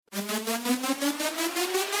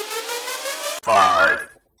5,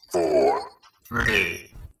 4,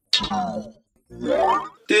 3, 2, 1.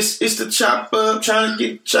 This is the chop up, trying to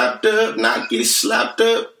get chopped up, not get slapped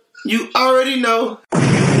up. You already know.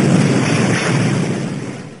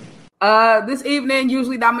 This evening,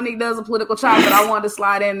 usually Dominique does a political chop, but I wanted to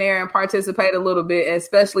slide in there and participate a little bit,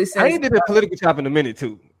 especially since I ain't did a political chop in a minute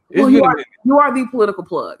too. Well, you are the political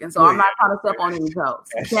plug, and so I'm not trying to step on any toes.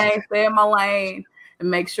 Okay, stay in my lane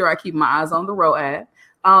and make sure I keep my eyes on the road ad.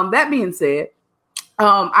 That being said,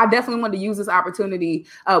 I definitely want to use this opportunity.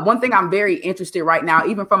 One thing I'm very interested right now,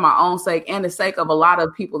 even for my own sake and the sake of a lot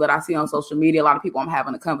of people that I see on social media, a lot of people I'm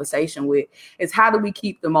having a conversation with, is how do we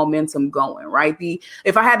keep the momentum going, right?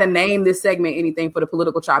 If I had to name this segment anything for the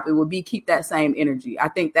political chop, it would be keep that same energy. I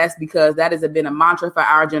think that's because that has been a mantra for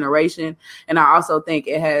our generation. And I also think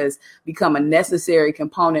it has become a necessary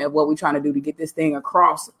component of what we're trying to do to get this thing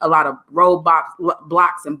across a lot of roadblocks,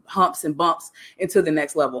 blocks and humps and bumps into the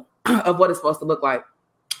next level of what it's supposed to look like.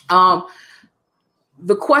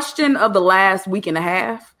 The question of the last week and a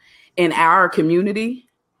half in our community,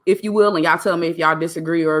 if you will, and y'all tell me if y'all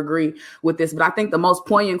disagree or agree with this, but I think the most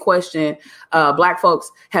poignant question Black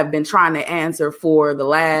folks have been trying to answer for the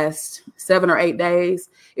last 7 or 8 days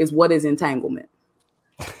is, what is entanglement?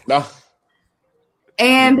 No.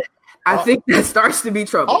 And I think that starts to be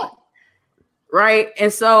troubling, right?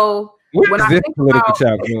 And so when I think about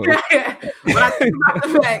the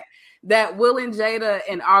fact that Will and Jada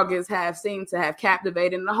in August have seemed to have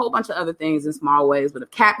captivated, and a whole bunch of other things in small ways, but have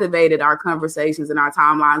captivated our conversations and our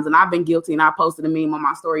timelines. And I've been guilty, and I posted a meme on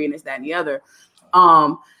my story and this, that, and the other.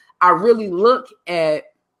 I really look at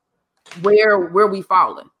where we've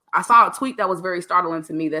fallen. I saw a tweet that was very startling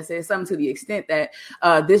to me that said something to the extent that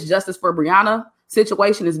this Justice for Breonna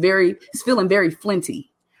situation is feeling very flinty.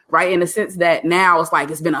 Right. In the sense that now it's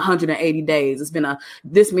like, it's been 180 days. It's been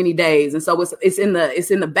this many days. And so it's in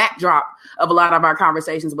the backdrop of a lot of our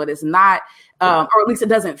conversations, but it's not, or at least it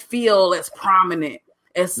doesn't feel as prominent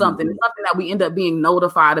as something. It's something that we end up being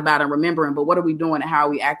notified about and remembering, but what are we doing and how are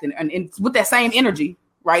we acting? And with that same energy,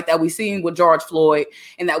 right, that we've seen with George Floyd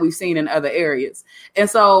and that we've seen in other areas. And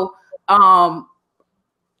so I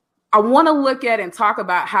want to look at and talk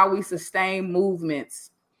about how we sustain movements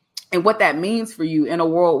and what that means for you in a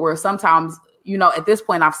world where sometimes, at this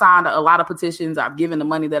point, I've signed a lot of petitions. I've given the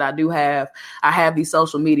money that I do have. I have these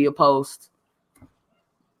social media posts,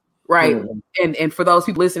 right? Mm-hmm. And for those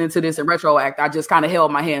people listening to this in retroact, I just kind of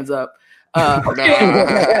held my hands up. That's for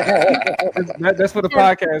the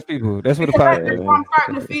podcast people. That's for the podcast. That's what I'm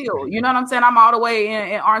starting to feel. You know what I'm saying? I'm all the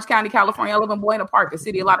way in Orange County, California. I live in Buena Park, a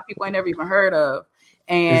city a lot of people ain't never even heard of.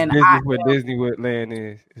 And where Disneywood land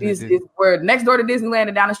is. It's where next door to Disneyland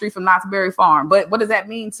and down the street from Knott's Berry Farm. But what does that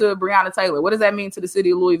mean to Breonna Taylor? What does that mean to the city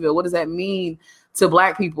of Louisville? What does that mean to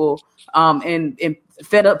Black people and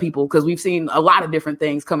fed up people? Because we've seen a lot of different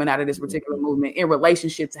things coming out of this particular movement in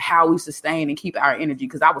relationship to how we sustain and keep our energy.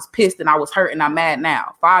 Because I was pissed and I was hurt and I'm mad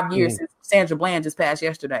now. 5 years since Sandra Bland just passed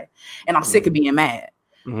yesterday. And I'm sick of being mad.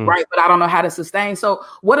 Mm-hmm. Right. But I don't know how to sustain. So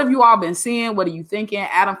what have you all been seeing? What are you thinking,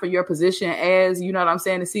 Adam, for your position as, the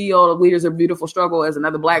CEO of Leaders of Beautiful Struggle, as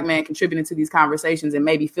another Black man contributing to these conversations and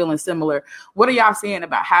maybe feeling similar? What are y'all seeing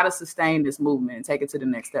about how to sustain this movement and take it to the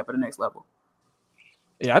next step or the next level?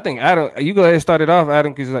 Yeah, I think Adam, you go ahead and start it off,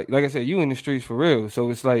 Adam, because like I said, you in the streets for real.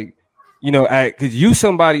 So it's like, because you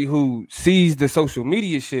somebody who sees the social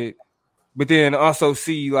media shit, but then also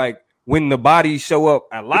see like when the bodies show up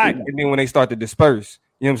a lot and then when they start to disperse.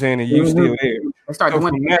 You know what I'm saying? And you still there. So from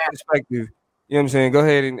that perspective, you know what I'm saying? Go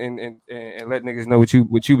ahead and let niggas know what you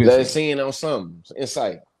been seeing on some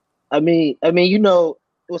insight. I mean,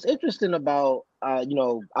 what's interesting about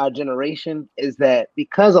our generation is that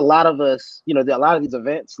because a lot of us, a lot of these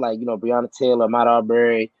events like Breonna Taylor, Ahmaud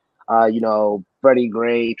Arbery, Freddie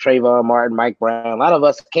Gray, Trayvon Martin, Mike Brown, a lot of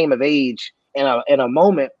us came of age in a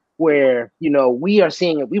moment where we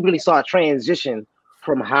really saw a transition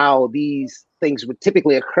from how these things would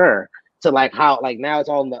typically occur to like how like now it's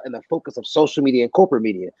all in the focus of social media and corporate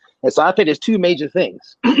media. And so I think there's two major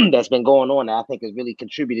things that's been going on that I think has really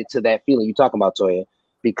contributed to that feeling you're talking about, Toya,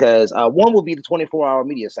 because one will be the 24-hour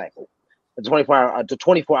media cycle, the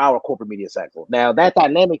 24-hour corporate media cycle. Now that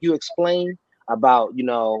dynamic you explained about, we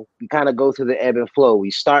kind of go through the ebb and flow.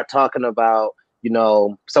 We start talking about,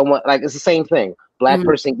 someone like it's the same thing. Black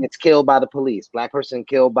person gets killed by the police. Black person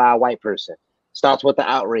killed by a white person. Starts with the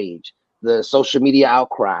outrage, the social media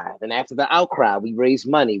outcry. And after the outcry, we raise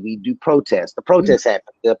money. We do protests. The protests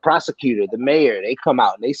happen. The prosecutor, the mayor, they come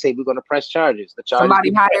out and they say, we're going to press charges. The charges.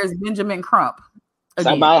 Somebody hires Benjamin Crump.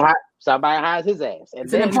 Somebody hires his ass. And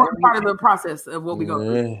it's an important part of the process of what we go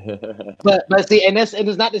through. But see, and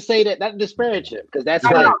it's not to say that, not to disparage him, because that's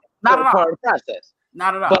Not at all. Part of the process.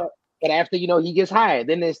 Not at all. But after he gets hired,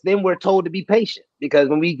 then we're told to be patient, because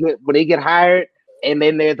when they get hired, and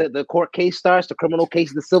then the court case starts, the criminal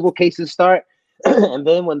cases, the civil cases start, and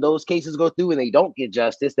then when those cases go through and they don't get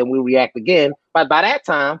justice, then we react again. But by that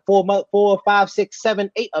time, 4, 5, 6,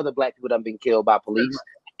 7, 8 other black people have been killed by police,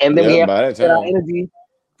 and then we have to put our energy.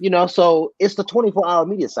 So it's the 24-hour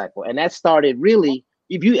media cycle, and that started really.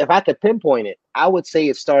 If I could pinpoint it, I would say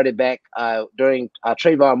it started back during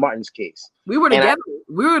Trayvon Martin's case. We were together.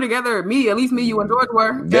 At least me, you, and George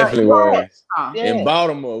were. Definitely were. Yeah. In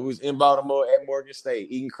Baltimore. We was in Baltimore at Morgan State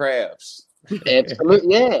eating crabs.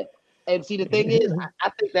 Absolutely, yeah. And see, the thing is, I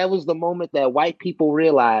think that was the moment that white people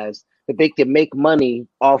realized that they could make money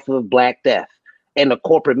off of Black death and the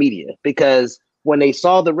corporate media, because when they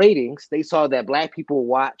saw the ratings, they saw that black people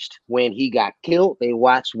watched when he got killed. They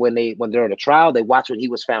watched when during the trial. They watched when he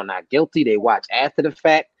was found not guilty. They watched after the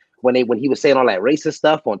fact when he was saying all that racist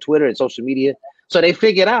stuff on Twitter and social media. So they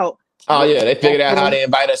figured out. Oh yeah, they figured out how to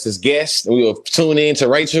invite us as guests. We will tune in to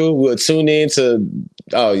Rachel. We'll tune in to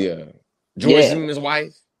George Zimmerman's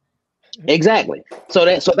wife. Exactly. So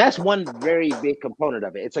that's one very big component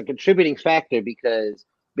of it. It's a contributing factor because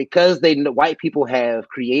white people have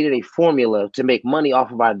created a formula to make money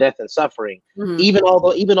off of our death and suffering. Mm-hmm.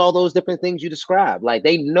 Even all those different things you described, like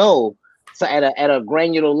they know at a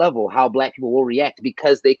granular level how black people will react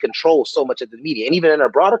because they control so much of the media. And even in a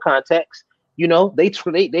broader context,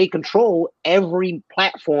 they control every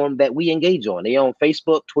platform that we engage on. They own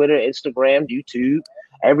Facebook, Twitter, Instagram, YouTube,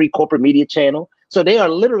 every corporate media channel. So they are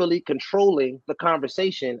literally controlling the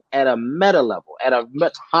conversation at a meta level, at a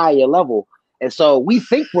much higher level. And so we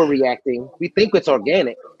think we're reacting, we think it's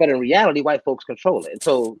organic, but in reality, white folks control it. And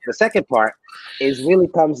so the second part really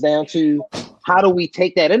comes down to how do we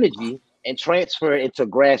take that energy and transfer it into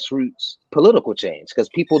grassroots political change? Because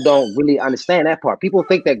people don't really understand that part. People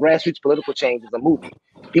think that grassroots political change is a movie.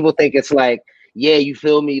 People think it's like, yeah, you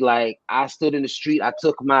feel me? Like I stood in the street, I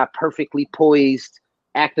took my perfectly poised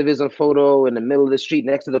activism photo in the middle of the street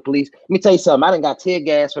next to the police. Let me tell you something. I done got tear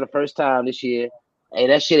gas for the first time this year. Hey,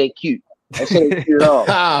 that shit ain't cute. That shit ain't cute at all.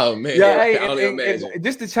 Oh man, yeah. Hey, and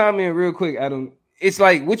just to chime in real quick, Adam, it's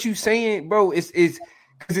like what you saying, bro. It's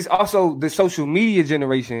because it's also the social media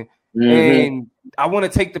generation, and I want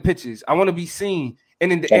to take the pictures. I want to be seen,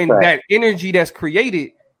 and that energy that's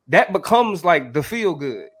created that becomes like the feel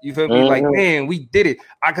good. You feel me? Like man, we did it.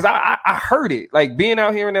 Because I heard it. Like being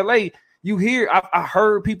out here in LA, you hear I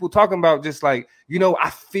heard people talking about just like I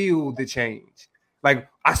feel the change. Like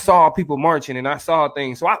I saw people marching and I saw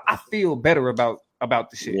things, so I feel better about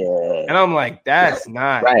the shit. Yeah. And I'm like, that's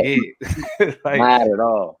not it. Like, not at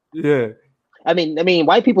all. Yeah. I mean,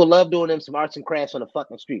 white people love doing them some arts and crafts on the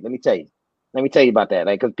fucking street. Let me tell you about that.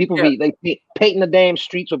 Like, because people they painting the damn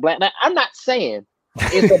streets with black. Now, I'm not saying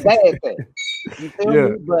it's a bad thing. You feel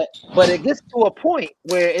me? But it gets to a point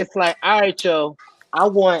where it's like, all right, yo, I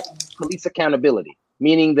want police accountability,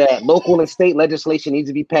 meaning that local and state legislation needs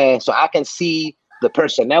to be passed so I can see the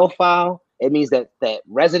personnel file. It means that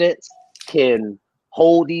residents can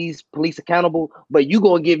hold these police accountable, but you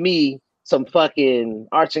gonna give me some fucking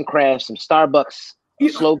arts and crafts, some Starbucks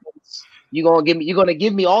slogans. You're gonna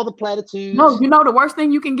give me all the platitudes. No, the worst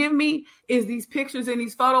thing you can give me is these pictures and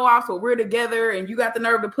these photo ops where we're together and you got the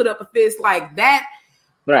nerve to put up a fist like that.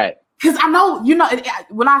 Right. Because I know,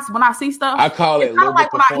 when I see stuff, I call it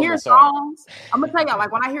like when I hear songs, I'm gonna tell y'all,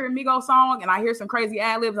 like when I hear a Migos song and I hear some crazy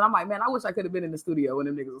ad libs, and I'm like, man, I wish I could have been in the studio when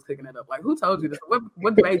them niggas was cooking it up. Like, who told you this? What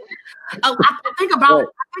made you? I think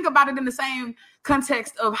about it in the same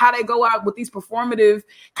context of how they go out with these performative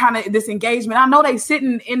kind of this engagement. I know they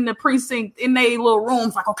sitting in the precinct in their little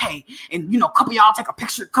rooms, like, okay, and couple of y'all take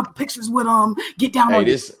couple pictures with them, get down on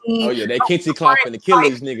this. Oh yeah, they Kente Clough and the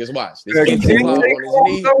Killers niggas watch. This Kente Clough on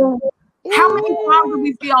his knee. How many times do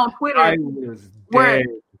we see on Twitter where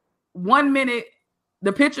 1 minute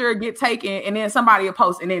the picture get taken and then somebody will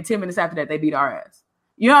post and then 10 minutes after that they beat our ass?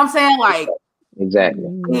 You know what I'm saying? Like exactly.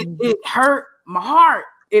 It hurt my heart.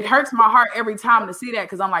 It hurts my heart every time to see that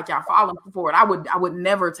because I'm like, y'all falling for it. I would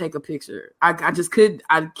never take a picture. I can't.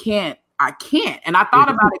 And I thought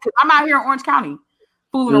about it because I'm out here in Orange County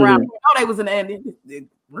fooling around. They was in the end.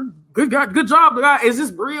 Good job, guy. It's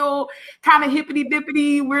just real kind of hippity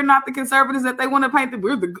dippity. We're not the conservatives that they want to paint.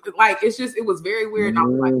 It was very weird. And I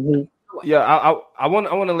was like, yeah, I want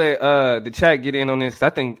to let the chat get in on this. I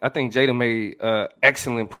think Jada made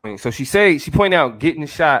excellent point. So she pointed out getting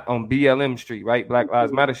shot on BLM Street, right? Black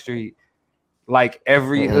Lives Matter Street. Like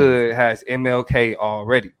every hood has MLK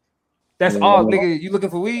already. That's all, nigga. You looking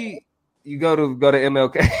for weed? You go to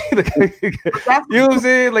MLK. You know what I'm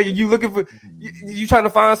saying? Like you looking for you trying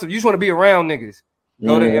to find some. You just want to be around niggas.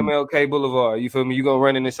 Go to MLK Boulevard. You feel me? You gonna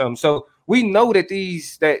run into something. So we know that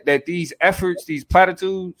these efforts, these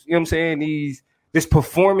platitudes, you know what I'm saying, this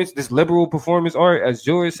performance, this liberal performance art, as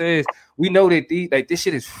George says, we know that this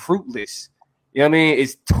shit is fruitless. You know what I mean?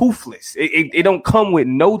 It's toothless. It don't come with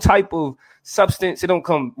no type of substance. It don't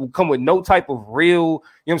come with no type of real, you know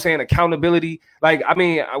what I'm saying, accountability. Like, I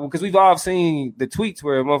mean, because we've all seen the tweets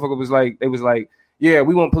where a motherfucker was like, yeah,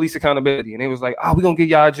 we want police accountability. And it was like, oh, we gonna give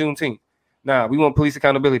y'all Juneteenth. Nah, we want police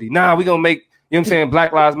accountability. Nah, we gonna make, you know what I'm saying,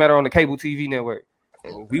 Black Lives Matter on the cable TV network.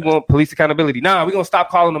 We want police accountability. Nah, we gonna stop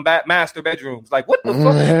calling them master bedrooms. Like, what the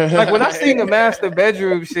fuck? Like, when I seen the master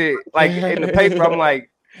bedroom shit, like, in the paper, I'm like,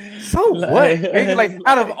 so what? Nigga? Like,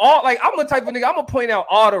 out of all, like, I'm the type of nigga, I'm gonna point out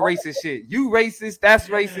all the racist shit. You racist, that's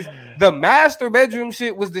racist. The master bedroom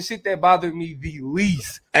shit was the shit that bothered me the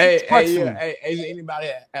least. Hey, anybody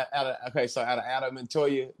out of Adam and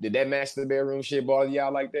Toya, did that master bedroom shit bother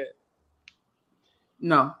y'all like that?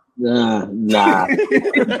 No. Nah.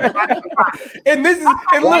 And this is,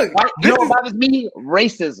 and look, you know what bothers me?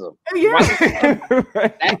 Racism. Yeah.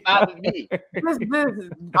 That bothers me. This is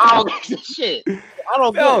all this shit. I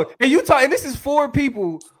don't know. And you talk, and this is 4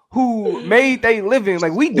 people who made they living.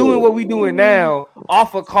 Like, we doing what we doing now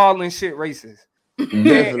off of calling shit racist.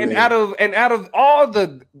 And out of all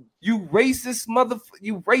the you racist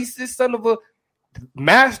son of a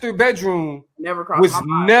master bedroom was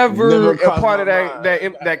never a part of that you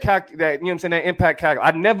know what I'm saying, that impact calculus.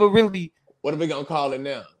 I never really. What are we gonna call it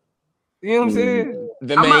now? You know what I'm saying?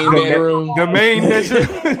 The main bedroom. The main bedroom.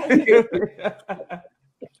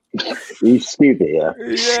 You stupid, yeah.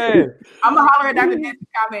 I'm gonna holler at Dr. Dancy's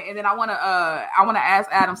comment, and then I wanna ask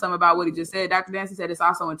Adam something about what he just said. Dr. Dancy said it's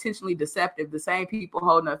also intentionally deceptive. The same people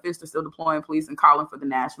holding up fists are still deploying police and calling for the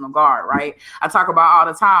National Guard, right? I talk about all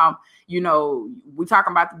the time. You know, we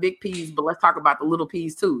talking about the big P's, but let's talk about the little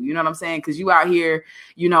P's too. You know what I'm saying? Because you out here,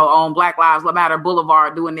 you know, on Black Lives Matter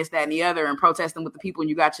Boulevard doing this, that, and the other, and protesting with the people, and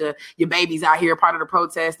you got your babies out here part of the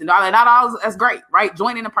protest and all that. Not all that's great, right?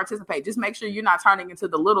 Join in and participate. Just make sure you're not turning into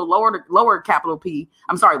the little lowercase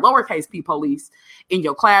p police in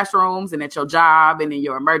your classrooms and at your job and in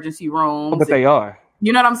your emergency rooms. But they are.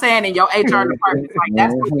 You know what I'm saying? In your HR department, like,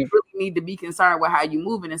 that's what you really need to be concerned with, how you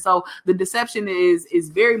moving. And so the deception is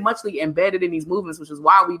very muchly embedded in these movements, which is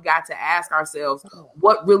why we've got to ask ourselves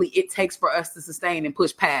what really it takes for us to sustain and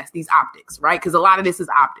push past these optics, right? Because a lot of this is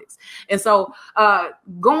optics. And so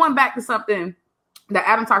going back to something that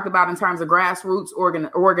Adam talked about in terms of grassroots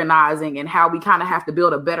organizing and how we kind of have to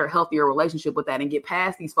build a better, healthier relationship with that and get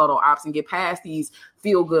past these photo ops and get past these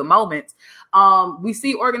feel-good moments. We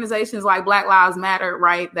see organizations like Black Lives Matter,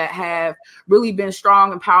 right, that have really been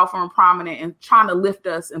strong and powerful and prominent and trying to lift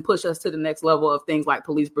us and push us to the next level of things like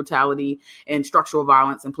police brutality and structural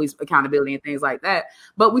violence and police accountability and things like that.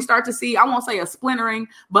 But we start to see, I won't say a splintering,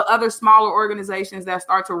 but other smaller organizations that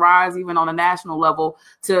start to rise even on a national level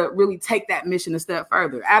to really take that mission a step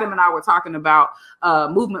further. Adam and I were talking about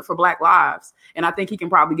Movement for Black Lives, and I think he can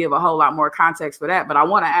probably give a whole lot more context for that. But I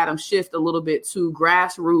want to, Adam, shift a little bit to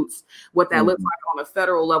grassroots, what that looks like on a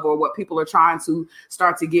federal level, or what people are trying to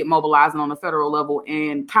start to get mobilizing on a federal level,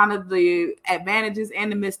 and kind of the advantages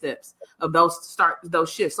and the missteps of those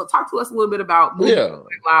shifts. So talk to us a little bit about Movement for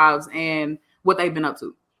Black Lives and what they've been up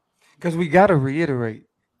to. Because we got to reiterate,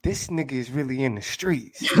 this nigga is really in the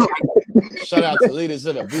streets. Shout out to leaders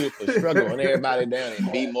of the beautiful struggle and everybody down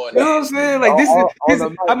and be more. You know what I'm saying? Like, this is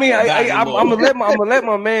I mean, I'm gonna let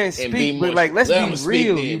my man speak, but like, let's be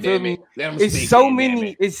real. You feel me?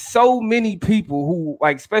 It's so many people who,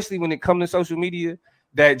 like, especially when it comes to social media,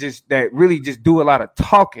 that really just do a lot of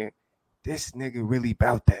talking. This nigga really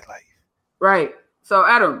about that life, right? So,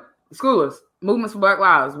 Adam, school us. Movements for Black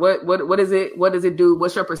Lives. What is it? What does it do?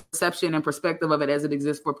 What's your perception and perspective of it as it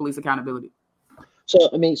exists for police accountability? So,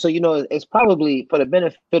 I mean, it's probably, for the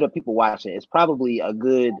benefit of people watching, it'd probably be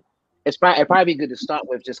good to start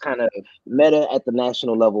with just kind of meta at the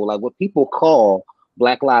national level, like what people call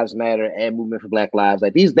Black Lives Matter and Movement for Black Lives.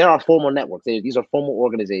 Like, there are formal networks. These are formal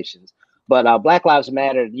organizations. But Black Lives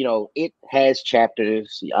Matter, you know, it has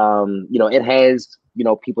chapters. You know, it has, you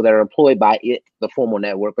know, people that are employed by it, the formal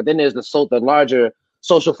network. But then there's the larger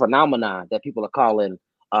social phenomenon that people are calling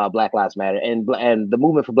Black Lives Matter, and the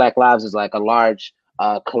Movement for Black Lives is like a large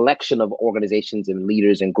collection of organizations and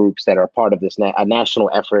leaders and groups that are part of this a national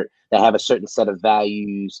effort that have a certain set of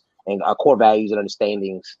values and core values and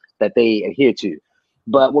understandings that they adhere to.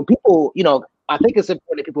 But when people, you know, I think it's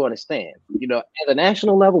important that people understand, you know, at the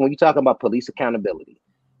national level, when you talk about police accountability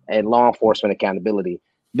and law enforcement accountability,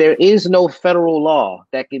 there is no federal law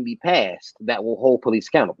that can be passed that will hold police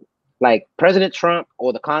accountable. like President Trump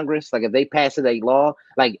or the Congress, like if they pass a law,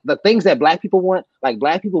 like the things that Black people want, like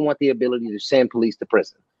Black people want the ability to send police to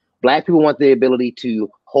prison. Black people want the ability to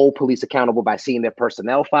hold police accountable by seeing their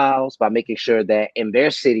personnel files, by making sure that in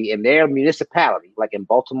their city, in their municipality, like in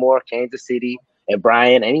Baltimore, Kansas City, and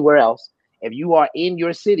Bryan, anywhere else, if you are in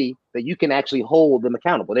your city, that you can actually hold them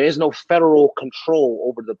accountable. There is no federal control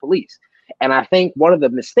over the police. And I think one of the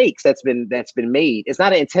mistakes that's been made, it's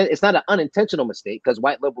not an unintentional mistake, because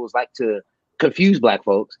white liberals like to confuse Black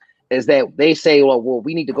folks, is that they say, well,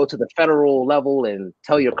 we need to go to the federal level and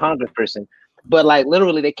tell your congressperson, but like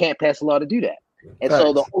literally they can't pass a law to do that. And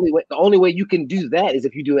so the only way you can do that is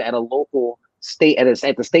if you do it at a local state,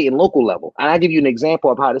 at the state and local level. And I'll give you an example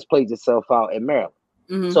of how this plays itself out in Maryland.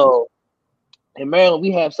 Mm-hmm. So in Maryland,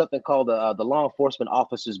 we have something called the Law Enforcement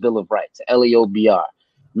Officers Bill of Rights, LEOBR.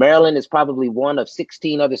 Maryland is probably one of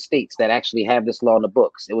 16 other states that actually have this law in the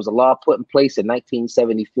books. It was a law put in place in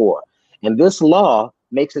 1974. And this law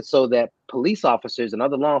makes it so that police officers and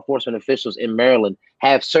other law enforcement officials in Maryland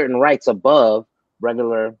have certain rights above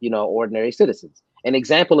regular, ordinary citizens. An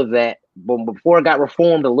example of that, before it got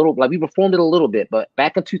reformed a little, like we reformed it a little bit, but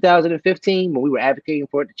back in 2015, when we were advocating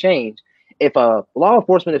for it to change, if a law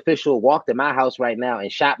enforcement official walked in my house right now and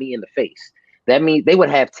shot me in the face, that means they would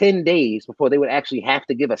have 10 days before they would actually have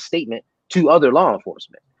to give a statement to other law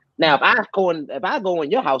enforcement. Now, if I go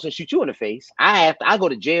in your house and shoot you in the face, I go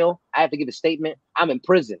to jail. I have to give a statement. I'm in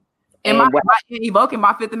prison. And evoking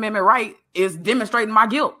my Fifth Amendment right is demonstrating my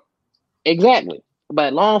guilt. Exactly.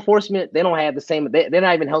 But law enforcement, they don't have the same. They're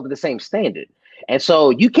not even held to the same standard. And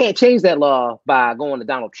so you can't change that law by going to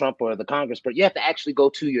Donald Trump or the Congress, but you have to actually go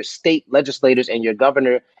to your state legislators and your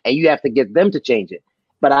governor, and you have to get them to change it.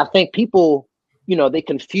 But I think people, they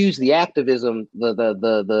confuse the activism,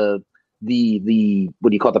 the what do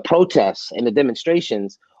you call it, the protests and the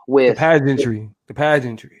demonstrations with the pageantry. The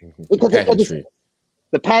pageantry,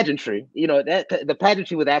 the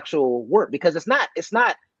pageantry with actual work, because it's not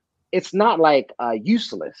like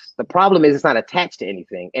useless. The problem is it's not attached to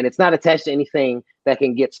anything, and it's not attached to anything that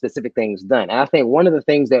can get specific things done. And I think one of the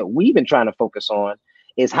things that we've been trying to focus on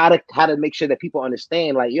is how to make sure that people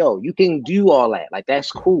understand, like, yo, you can do all that, like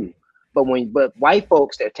that's cool. But white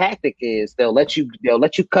folks, their tactic is they'll let you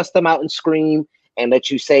cuss them out and scream and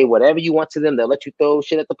let you say whatever you want to them. They'll let you throw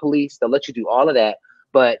shit at the police. They'll let you do all of that.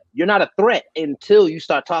 But you're not a threat until you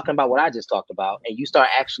start talking about what I just talked about, and you start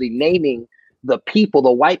actually naming the people,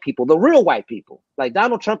 the white people, the real white people. Like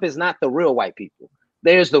Donald Trump is not the real white people.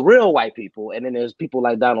 There's the real white people, and then there's people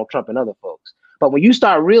like Donald Trump and other folks. But when you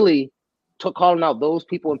start really calling out those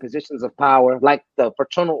people in positions of power, like the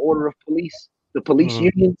Fraternal Order of Police, the police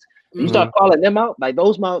unions, you start calling them out, like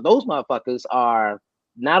those motherfuckers are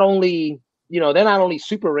not only, they're not only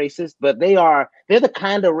super racist, but they're the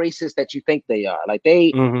kind of racist that you think they are. Like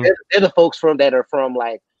they're the folks that are from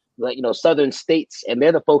southern states, and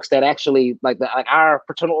they're the folks that actually like our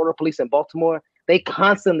Fraternal Order of Police in Baltimore. They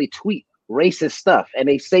constantly tweet racist stuff, and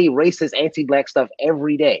they say racist, anti-black stuff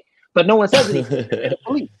every day, but no one says anything to the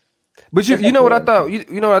police. But you know what I thought?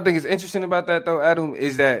 You know what I think is interesting about that though, Adam,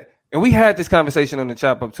 is that, and we had this conversation on the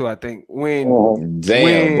Chop Up too, I think, when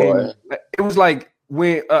boy, it was like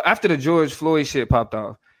when after the George Floyd shit popped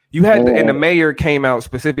off, you had and the mayor came out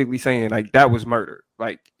specifically saying like that was murder,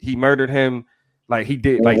 like he murdered him, like he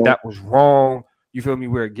did, like that was wrong. You feel me?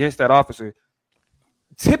 We're against that officer.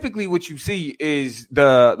 Typically, what you see is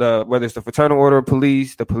the whether it's the Fraternal Order of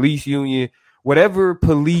Police, the police union, whatever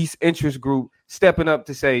police interest group stepping up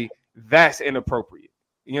to say that's inappropriate.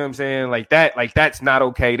 You know what I'm saying? Like that's not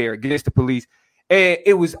okay. They're against the police. And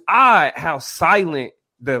it was odd how silent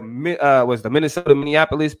the Minnesota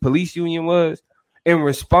Minneapolis police union was in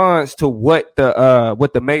response to what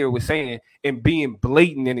the mayor was saying and being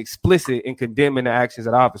blatant and explicit in condemning the actions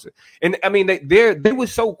of the officer. And I mean, they were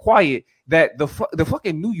so quiet that the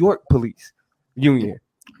fucking New York police union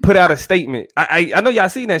put out a statement. I know y'all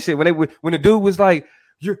seen that shit when the dude was like,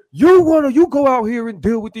 you go out here and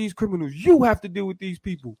deal with these criminals. You have to deal with these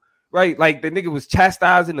people, right? Like the nigga was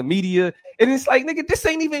chastising the media, and it's like, nigga, this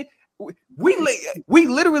ain't even. We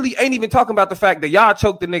literally ain't even talking about the fact that y'all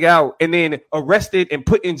choked the nigga out and then arrested and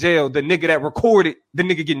put in jail the nigga that recorded the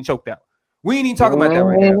nigga getting choked out. We ain't even talking about that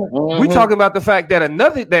right now. We talking about the fact that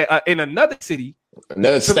in another city,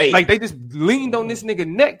 another state, like they just leaned on this nigga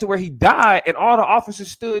neck to where he died, and all the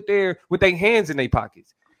officers stood there with their hands in their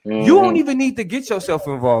pockets. You don't even need to get yourself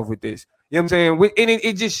involved with this. You know what I'm saying? And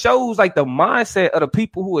it just shows like the mindset of the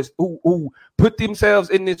people who put themselves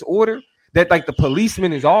in this order, that like the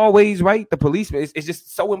policeman is always right. The policeman is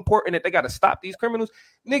just so important that they got to stop these criminals.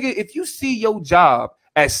 Nigga, if you see your job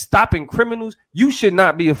as stopping criminals, you should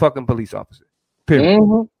not be a fucking police officer.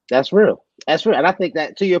 Period. That's real. That's real. And I think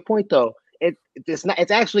that, to your point though,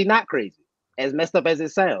 it's actually not crazy. As messed up as it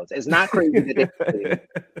sounds, it's not crazy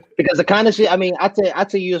because the kind of shit. I mean, I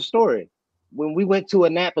tell you a story. When we went to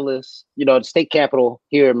Annapolis, the state capital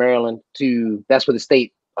here in Maryland, that's where the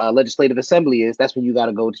state legislative assembly is. That's where you got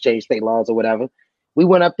to go to change state laws or whatever. We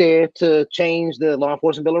went up there to change the Law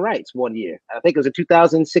Enforcement Bill of Rights one year. I think it was in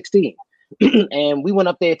 2016. And we went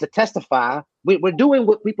up there to testify. We're doing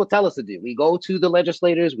what people tell us to do. We go to the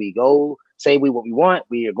legislators. We go say what we want.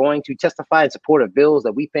 We are going to testify in support of bills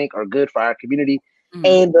that we think are good for our community. Mm-hmm.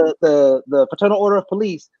 And the Fraternal Order of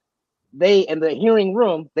Police, they, in the hearing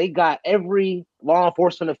room, they got every law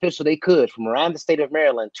enforcement official they could from around the state of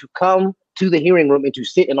Maryland to come to the hearing room and to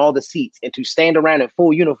sit in all the seats and to stand around in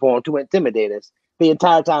full uniform to intimidate us the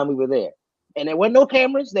entire time we were there. And there were no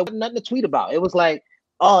cameras. There was nothing to tweet about. It was like,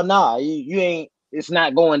 oh nah, you ain't. It's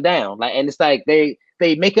not going down. Like, and it's like they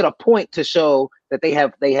make it a point to show that they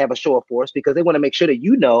have a show of force because they want to make sure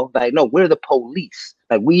that like, no, we're the police.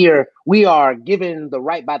 Like we are given the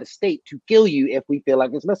right by the state to kill you if we feel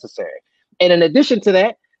like it's necessary. And in addition to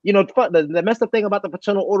that, the messed up thing about the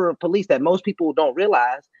Fraternal Order of Police that most people don't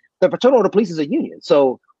realize, the Fraternal Order of Police is a union.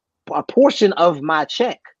 So a portion of my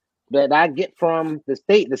check that I get from the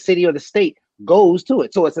state, the city, or the state goes to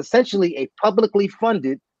it. So it's essentially a publicly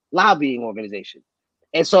funded lobbying organization.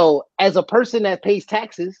 And so as a person that pays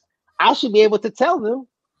taxes, I should be able to tell them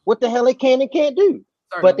what the hell they can and can't do.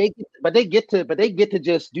 Sorry. But they get to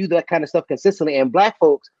just do that kind of stuff consistently. And Black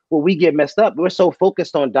folks, where we get messed up, we're so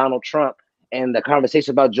focused on Donald Trump and the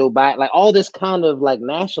conversation about Joe Biden, like all this kind of like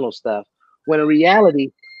national stuff, when in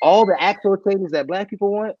reality, all the actual things that Black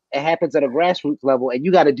people want, it happens at a grassroots level, and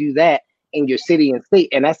you got to do that in your city and state.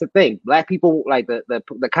 And that's the thing. Black people, like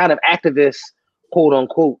the kind of activists, quote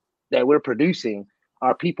unquote, that we're producing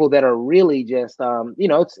are people that are really just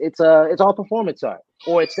it's all performance art,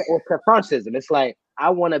 or it's catharsis. It's like, I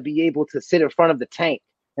want to be able to sit in front of the tank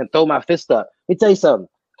and throw my fist up. Let me tell you something.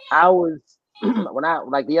 I was when I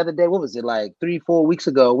like the other day, what was it, like 3-4 weeks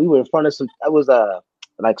ago, we were in front of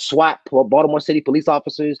like SWAT, Baltimore City police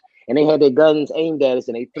officers, and they had their guns aimed at us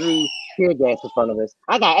and they threw tear gas in front of us.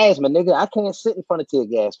 I got asthma, nigga. I can't sit in front of tear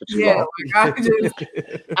gas for too long.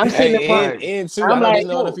 I'm sitting and too. I know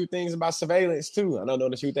knowing a few things about surveillance too. I know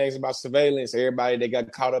a few things about surveillance. Everybody that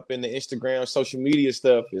got caught up in the Instagram, social media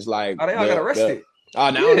stuff is like, they all got arrested.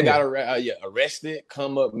 Now they got arrested,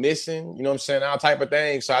 come up missing, you know what I'm saying, all type of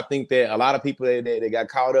things. So I think that a lot of people they got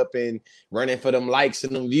caught up in running for them likes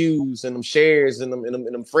and them views and them shares and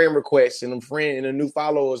them friend requests and them new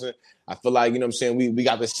followers. And I feel like, you know what I'm saying, we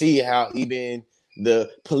got to see how even the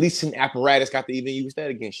policing apparatus got to even use that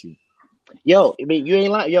against you. Yo, I mean, you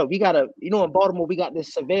ain't lying. Yo, we got in Baltimore, we got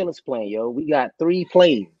this surveillance plane, yo. We got 3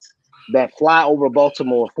 planes that fly over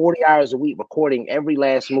Baltimore 40 hours a week recording every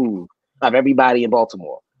last move of everybody in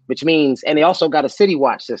Baltimore, which means, and they also got a city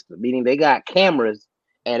watch system, meaning they got cameras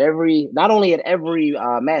at not only at every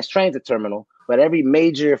mass transit terminal, but every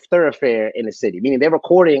major thoroughfare in the city, meaning they're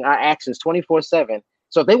recording our actions 24/7.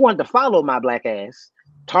 So if they wanted to follow my Black ass,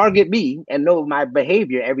 target me, and know my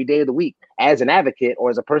behavior every day of the week as an advocate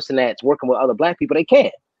or as a person that's working with other Black people, they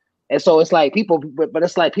can. And so it's like but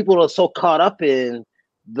it's like people are so caught up in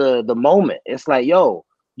the moment. It's like, yo,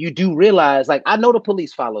 you do realize, like, I know the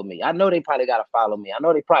police follow me. I know they probably gotta follow me. I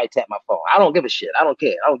know they probably tap my phone. I don't give a shit. I don't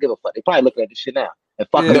care. I don't give a fuck. They probably looking at this shit now. And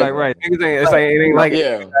fuck yeah, like, right. It ain't like,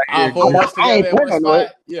 yeah. All 4 of us together in one spot.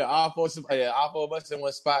 Yeah, all 4 of us in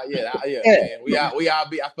one spot. Yeah. We all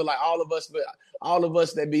be. I feel like all of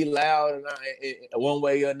us that be loud and one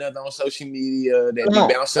way or another on social media, that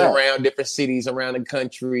be bouncing around different cities around the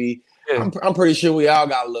country. Yeah. I'm pretty sure we all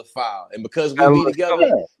got a little file, and because we be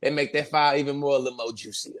together, it make that file even a little more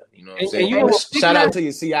juicier. You know what I'm saying? Shout out to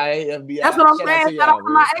your CIA, FBI. That's what I'm saying. Shout out to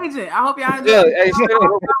my agent. I hope y'all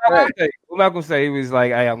enjoy. What Malcolm say, he was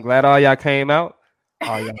like, "Hey, I'm glad all y'all came out,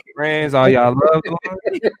 all y'all friends, all y'all loved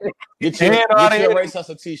ones. Get your Race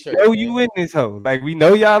Hustle t-shirt. Know you in this hoe? Like, we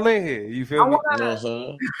know y'all in here. You feel me?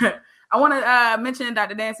 I want to mention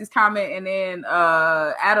Dr. Dancy's comment, and then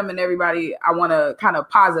Adam and everybody, I want to kind of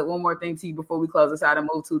posit one more thing to you before we close this out and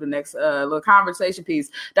move to the next little conversation piece.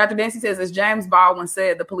 Dr. Dancy says, as James Baldwin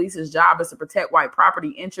said, the police's job is to protect white property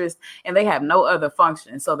interests, and they have no other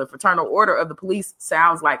function. So the Fraternal Order of the Police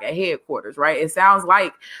sounds like a headquarters, right? It sounds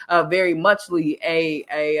like very muchly a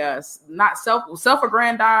not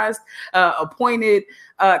self-aggrandized, appointed,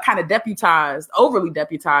 kind of overly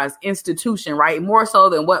deputized institution, right? More so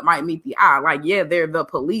than what might meet the eye. Like, yeah, they're the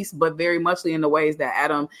police, but very muchly in the ways that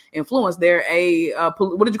Adam influenced. They're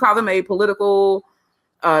what did you call them? A political,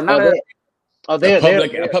 they're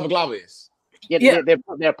public lobbyists.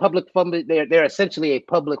 They're public funded. They're essentially a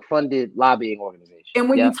public funded lobbying organization. And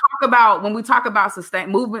when you talk about movement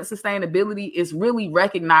sustainability, it's really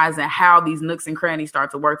recognizing how these nooks and crannies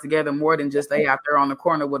start to work together more than just they out there on the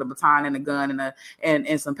corner with a baton and a gun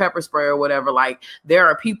and some pepper spray or whatever. Like there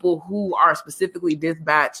are people who are specifically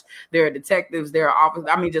dispatched. There are detectives. There are officers.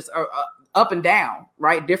 I mean, just up and down,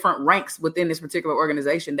 right? Different ranks within this particular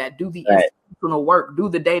organization that do the institutional work, do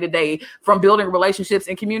the day-to-day from building relationships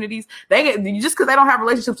in communities. Just because they don't have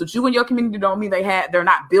relationships with you and your community don't mean they're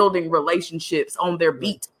not building relationships on their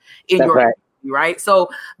beat in your community, right? So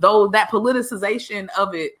though that politicization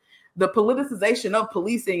of it, the politicization of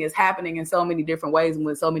policing is happening in so many different ways and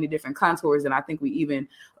with so many different contours, and I think we even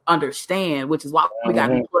understand, which is why we got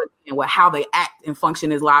to put in what how they act and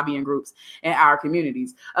function as lobbying groups in our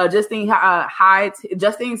communities. Justine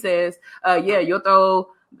says, you'll throw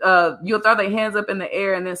their hands up in the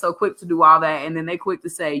air and then so quick to do all that, and then they quick to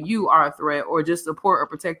say you are a threat or just support or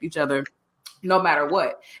protect each other no matter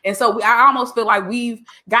what. And so I almost feel like we've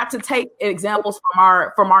got to take examples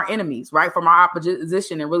from our enemies, right? From our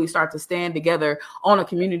opposition and really start to stand together on a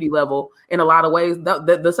community level in a lot of ways,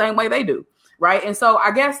 the same way they do. Right. And so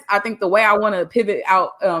I think the way I want to pivot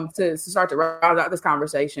out to start to round out this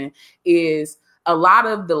conversation is a lot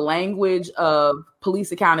of the language of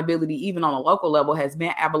police accountability, even on a local level, has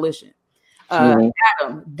been abolition.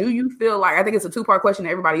 Adam, do you feel like, I think it's a two-part question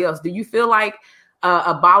to everybody else. Do you feel like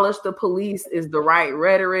abolish the police is the right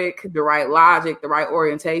rhetoric, the right logic, the right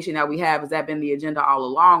orientation that we have? Has that been the agenda all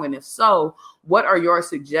along? And if so, what are your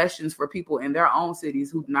suggestions for people in their own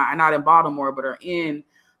cities who are not in Baltimore, but are in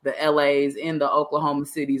the LAs, in the Oklahoma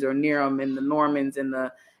cities or near them, in the Normans and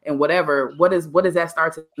whatever? What does that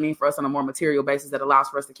start to mean for us on a more material basis that allows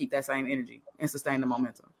for us to keep that same energy and sustain the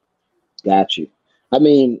momentum? Got you. I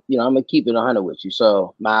mean, I'm gonna keep it 100 with you.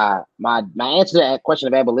 So my answer to that question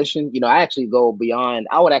of abolition, I would actually go beyond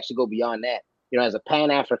that. As a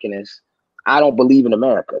Pan-Africanist, I don't believe in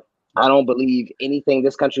America. I don't believe anything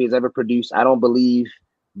this country has ever produced. I don't believe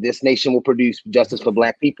this nation will produce justice for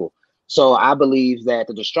Black people. So I believe that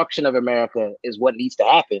the destruction of America is what needs to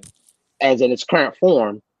happen, as in its current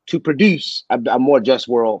form, to produce a more just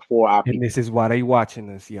world for our people. And this is why they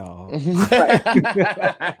watching us, y'all. I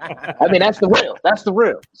mean, that's the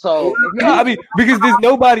real. So because there's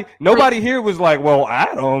nobody here was like, well,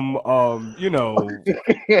 Adam, we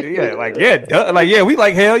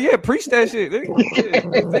like hell yeah, preach that shit. Take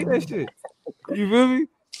that shit. You feel me?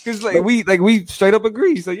 Because we straight up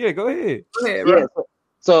agree. So yeah, go ahead. Yeah.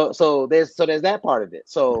 So there's that part of it.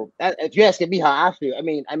 So if you're asking me how I feel, I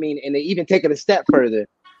mean, and even take it a step further,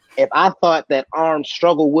 if I thought that armed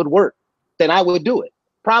struggle would work, then I would do it.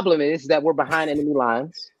 Problem is that we're behind enemy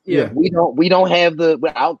lines. Yeah, we don't have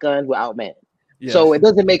we're outgunned, we're outmanned. Yes. So it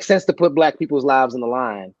doesn't make sense to put Black people's lives on the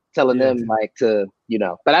line, telling them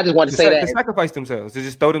But I just want to say that to sacrifice themselves, to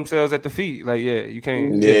just throw themselves at the feet. Like, yeah, you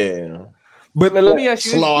can't. Yeah. But let me ask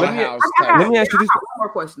you. Let me ask you this. One more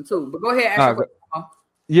question too. But go ahead. Ask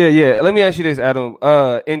Yeah. Let me ask you this, Adam.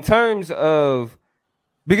 In terms of,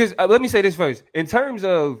 because let me say this first. In terms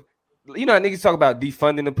of, niggas talk about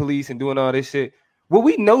defunding the police and doing all this shit. What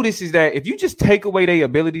we notice is that if you just take away their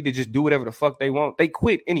ability to just do whatever the fuck they want, they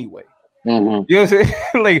quit anyway. Mm-hmm. You know what I'm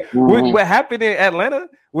saying? Like what happened in Atlanta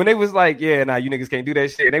when they was like, you niggas can't do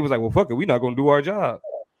that shit. And they was like, well, fuck it, we're not gonna do our job.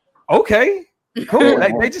 Okay, cool.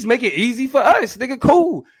 Like they just make it easy for us, nigga.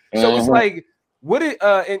 Cool. So it's like, what it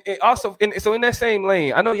so in that same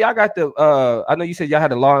lane, I know y'all got I know you said y'all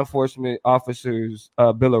had the law enforcement officers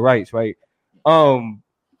Bill of Rights, right?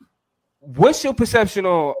 What's your perception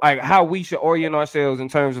on like how we should orient ourselves in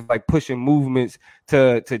terms of like pushing movements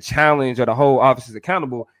to challenge or to hold officers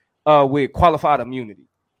accountable with qualified immunity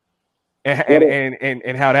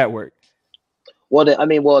and how that works? Well,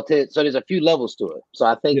 so there's a few levels to it. So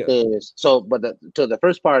I think to the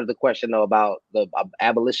first part of the question though about the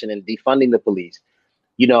abolition and defunding the police,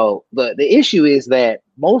 the issue is that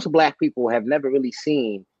most Black people have never really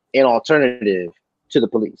seen an alternative to the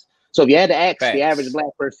police. So if you had to ask the average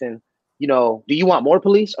Black person, do you want more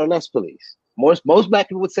police or less police? Most Black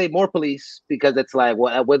people would say more police because it's like,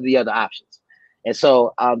 well, what are the other options? And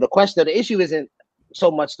so the issue isn't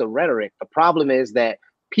so much the rhetoric. The problem is that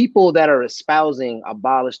people that are espousing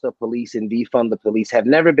abolish the police and defund the police have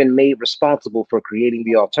never been made responsible for creating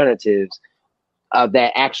the alternatives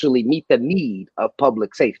that actually meet the need of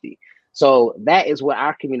public safety. So that is what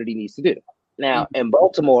our community needs to do. Now, in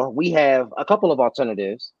Baltimore, we have a couple of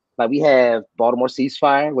alternatives. Like we have Baltimore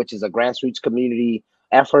Ceasefire, which is a grassroots community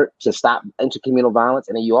effort to stop intercommunal violence.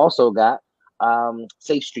 And then you also got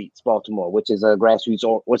Safe Streets Baltimore, which is a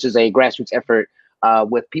grassroots effort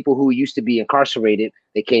with people who used to be incarcerated.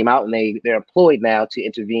 They came out and they're employed now to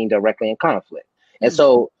intervene directly in conflict. And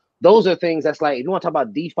so those are things that's like, if you want to talk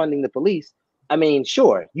about defunding the police, I mean,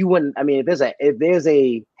 sure, you wouldn't. I mean, if there's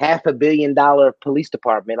a $500 million police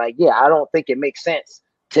department, like, yeah, I don't think it makes sense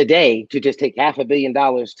today to just take $500 million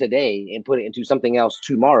today and put it into something else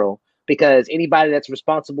tomorrow, because anybody that's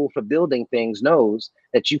responsible for building things knows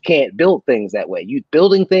that you can't build things that way.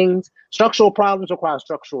 Building things, structural problems require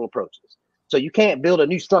structural approaches. So you can't build a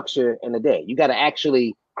new structure in a day. You got to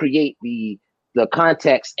actually create the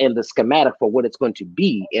context and the schematic for what it's going to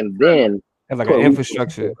be, and then have like an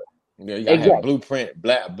infrastructure. Yeah, you gotta have a blueprint,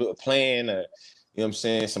 plan, you know what I'm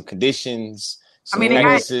saying, some conditions, some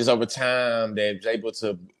practices over time that's able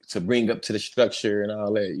to bring up to the structure and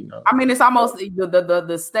all that, you know. I mean, it's almost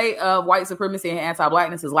the state of white supremacy and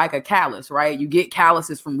anti-blackness is like a callus, right? You get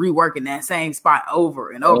calluses from reworking that same spot over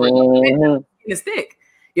and over again. It's thick.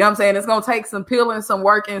 You know what I'm saying? It's going to take some peeling, some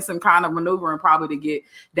work, and some kind of maneuvering probably to get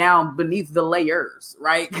down beneath the layers,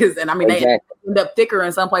 right? Because, and I mean, they end up thicker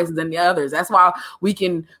in some places than the others. That's why we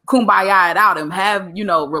can kumbaya it out and have, you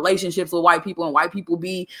know, relationships with white people, and white people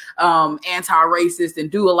be anti-racist and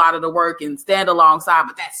do a lot of the work and stand alongside,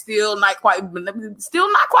 but that's still not quite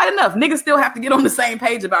enough. Niggas still have to get on the same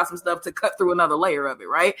page about some stuff to cut through another layer of it,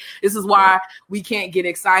 right? This is why we can't get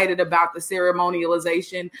excited about the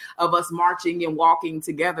ceremonialization of us marching and walking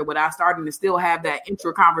together without starting to still have that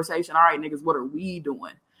intra conversation. All right, niggas, what are we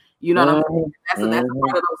doing? You know what I mean? That's part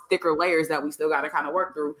of those thicker layers that we still got to kind of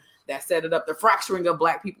work through that set it up. The fracturing of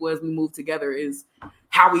Black people as we move together is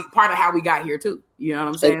part of how we got here too. You know what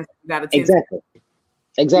I'm saying? Exactly.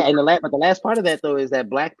 And the last part of that though is that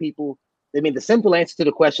Black people, I mean, the simple answer to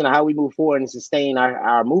the question of how we move forward and sustain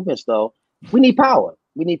our movements though, we need power.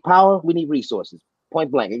 We need power. We need resources.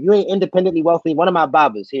 Point blank. If you ain't independently wealthy, one of my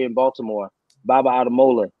babas here in Baltimore, Baba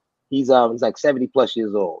Adamola, he's like 70 plus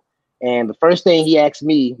years old. And the first thing he asked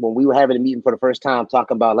me when we were having a meeting for the first time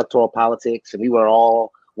talking about electoral politics, and we were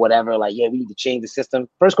all whatever, like, yeah, we need to change the system.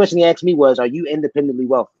 First question he asked me was, are you independently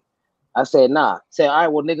wealthy? I said, nah. He said, all right,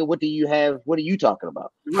 well, nigga, what do you have? What are you talking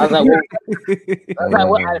about? I was like,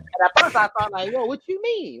 and at first I thought, like, yo, what you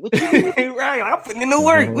mean? What you mean? Right, I'm putting in the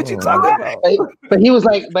work. What you talking about? But he was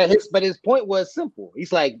like, but his point was simple.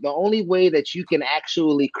 He's like, the only way that you can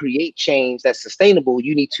actually create change that's sustainable,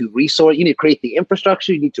 you need to create the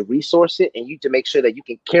infrastructure, you need to resource it, and you need to make sure that you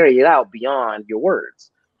can carry it out beyond your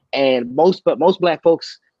words. And most Black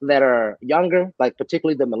folks that are younger, like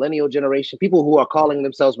particularly the millennial generation, people who are calling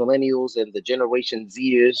themselves millennials and the Generation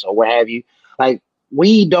Zers or what have you, like,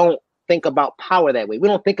 we don't think about power that way. We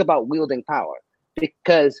don't think about wielding power,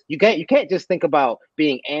 because you can't just think about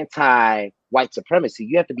being anti-white supremacy.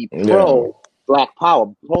 You have to be pro-Black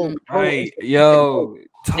power, pro nation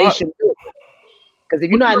building. Because if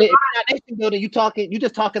you're not nation building, you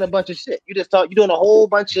just talking a bunch of shit. You're doing a whole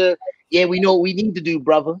bunch of, yeah, we know what we need to do,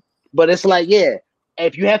 brother. But it's like, yeah,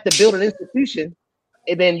 if you have to build an institution,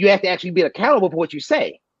 and then you have to actually be accountable for what you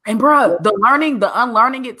say. And bro, the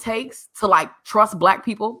unlearning it takes to like trust Black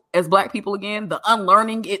people as Black people again, the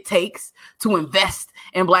unlearning it takes to invest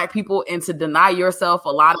in Black people and to deny yourself a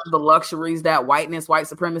lot of the luxuries that white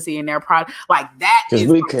supremacy and their pride, like that is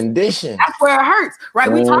we conditioned. That's where it hurts,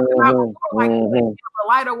 right? We talked about like the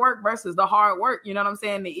lighter work versus the hard work. You know what I'm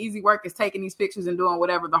saying? The easy work is taking these pictures and doing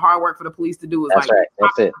whatever. The hard work for the police to do is that's like right.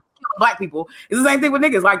 That's it. Black people. It's the same thing with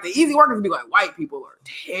niggas. Like the easy workers be like, white people are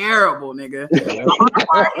terrible, nigga.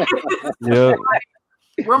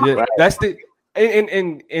 That's the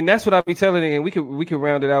and that's what I be telling you. And we can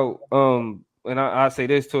round it out. And I'll say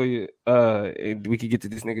this to you. And we can get to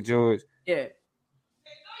this nigga George. Yeah.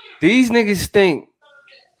 These niggas think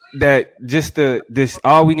that just this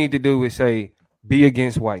all we need to do is say be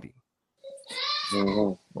against whitey.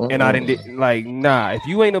 And I didn't like, nah, if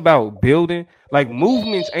you ain't about building, like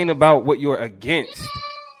movements ain't about what you're against.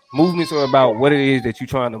 Movements are about what it is that you're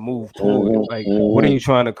trying to move toward. Like, what are you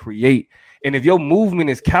trying to create? And if your movement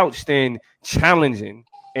is couched in challenging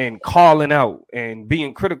and calling out and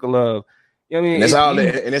being critical of, you know what I mean?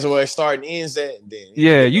 And that's where it starts and ends at. Then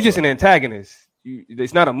you just an antagonist.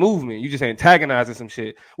 It's not a movement. You just antagonizing some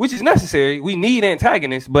shit, which is necessary. We need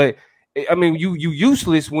antagonists, but I mean, you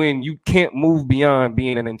useless when you can't move beyond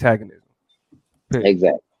being an antagonist.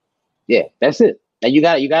 Exactly. Yeah, that's it. And you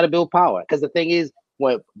got to build power, because the thing is,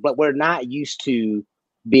 but we're not used to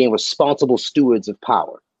being responsible stewards of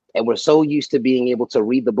power, and we're so used to being able to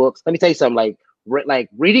read the books. Let me tell you something. Like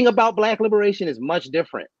reading about Black liberation is much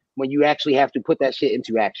different when you actually have to put that shit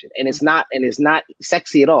into action, and it's not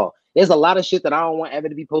sexy at all. There's a lot of shit that I don't want ever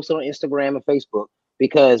to be posted on Instagram and Facebook.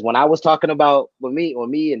 Because when I was talking about with me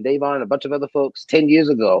and Davon and a bunch of other folks 10 years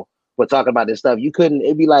ago, for talking about this stuff. You couldn't.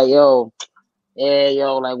 It'd be like, yo, yeah,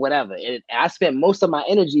 yo, like whatever. I spent most of my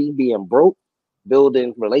energy being broke,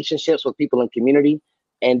 building relationships with people in community,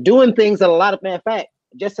 and doing things that a lot of, matter of fact,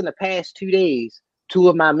 just in the past 2 days, two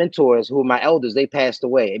of my mentors, who are my elders, they passed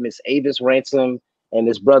away. Miss Avis Ransom and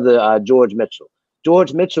this brother George Mitchell.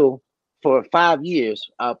 George Mitchell, for 5 years,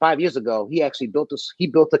 5 years ago, he actually built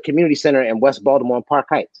a community center in West Baltimore and Park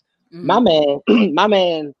Heights. My man,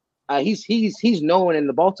 he's known in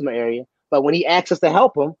the Baltimore area. But when he asked us to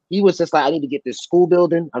help him, he was just like, I need to get this school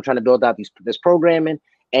building. I'm trying to build out this programming.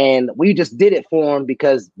 And we just did it for him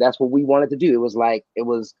because that's what we wanted to do. It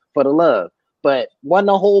was for the love. But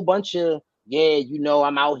wasn't a whole bunch of,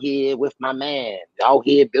 I'm out here with my man, out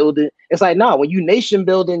here building. It's like, no, when you nation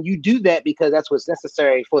building, you do that because that's what's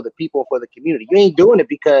necessary for the people, for the community. You ain't doing it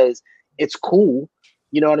because it's cool.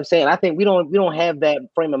 You know what I'm saying? I think we don't have that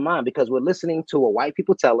frame of mind because we're listening to what white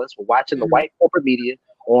people tell us. We're watching the white corporate media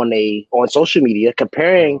on social media,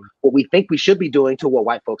 comparing what we think we should be doing to what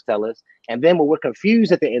white folks tell us. And then when we're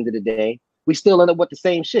confused at the end of the day, we still end up with the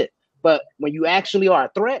same shit. But when you actually are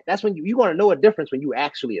a threat, that's when you're going to know a difference when you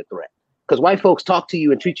actually a threat. Because white folks talk to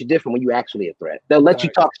you and treat you different when you actually a threat. They'll let you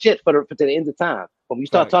talk shit to the end of time. But when you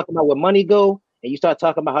start talking about where money go and you start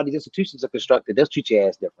talking about how these institutions are constructed, they'll treat your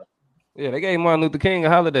ass different. Yeah, they gave Martin Luther King a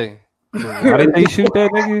holiday. Why did they shoot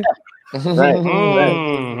that nigga? Right.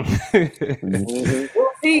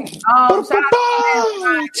 Well, see, shout out to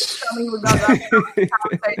tell me what's going on.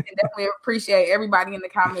 Definitely appreciate everybody in the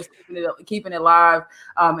comments keeping it live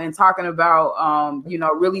and talking about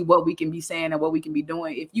really what we can be saying and what we can be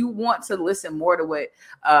doing. If you want to listen more to what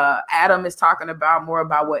Adam is talking about, more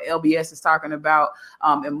about what LBS is talking about,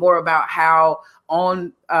 and more about how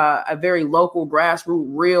on a very local, grassroots,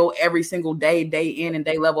 real, every single day in and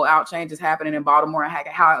day level out change is happening in Baltimore and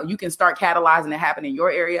how you can start catalyzing it happen in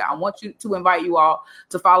your area. I want you to invite you all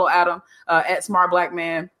to follow Adam at Smart Black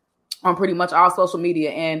Man on pretty much all social media,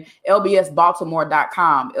 and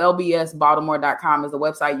lbsbaltimore.com. lbsbaltimore.com is the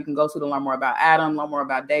website you can go to learn more about Adam, learn more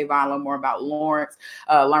about Davon, learn more about Lawrence,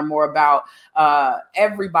 learn more about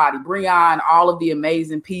everybody, Breon, all of the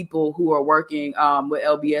amazing people who are working with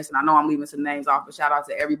LBS. And I know I'm leaving some names off, but shout out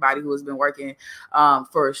to everybody who has been working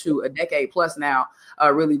for a decade plus now,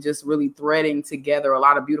 really threading together a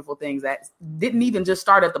lot of beautiful things that didn't even just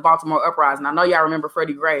start at the Baltimore Uprising. I know y'all remember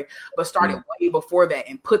Freddie Gray, but started way before that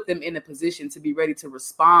and put them in a position to be ready to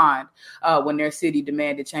respond when their city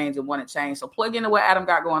demanded change and wanted change. So plug into what Adam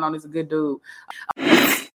got going on. He's a good dude.